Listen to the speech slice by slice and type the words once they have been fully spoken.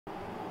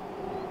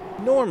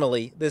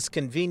Normally, this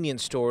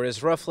convenience store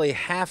is roughly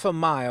half a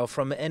mile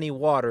from any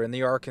water in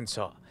the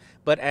Arkansas.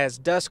 But as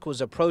dusk was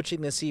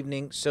approaching this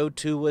evening, so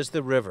too was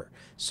the river.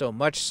 So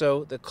much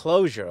so, the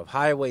closure of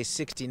Highway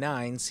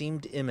 69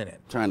 seemed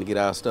imminent. Trying to get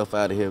our stuff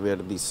out of here, we had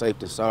to be safe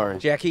than sorry.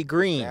 Jackie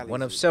Green,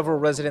 one of several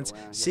residents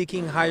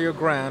seeking higher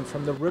ground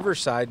from the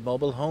Riverside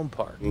Mobile Home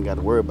Park. You ain't got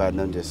to worry about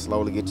nothing, just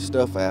slowly get your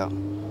stuff out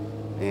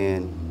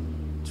and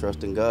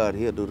trust in God,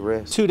 He'll do the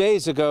rest. 2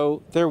 days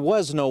ago, there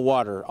was no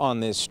water on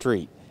this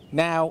street.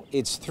 Now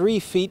it's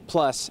 3 feet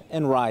plus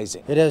and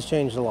rising. It has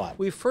changed a lot.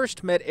 We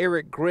first met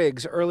Eric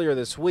Griggs earlier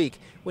this week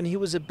when he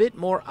was a bit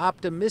more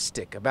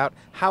optimistic about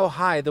how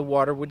high the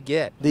water would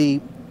get. The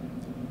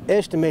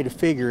estimated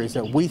figure is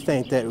that we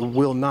think that it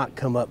will not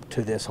come up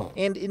to this home.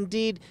 And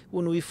indeed,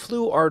 when we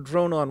flew our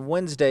drone on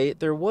Wednesday,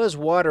 there was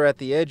water at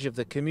the edge of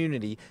the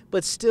community,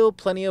 but still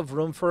plenty of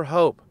room for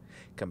hope.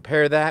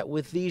 Compare that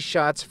with these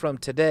shots from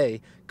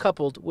today,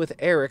 coupled with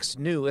Eric's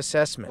new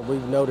assessment.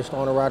 We've noticed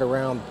on or right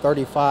around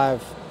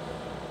 35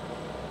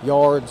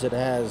 yards it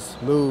has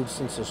moved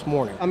since this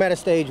morning. I'm at a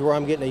stage where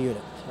I'm getting a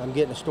unit. I'm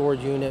getting a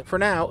storage unit. For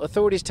now,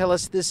 authorities tell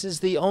us this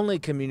is the only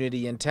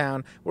community in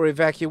town where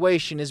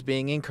evacuation is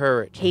being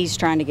encouraged. He's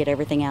trying to get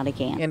everything out he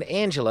can. And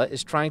Angela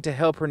is trying to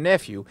help her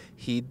nephew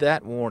heed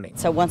that warning.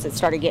 So once it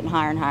started getting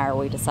higher and higher,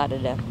 we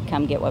decided to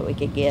come get what we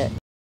could get.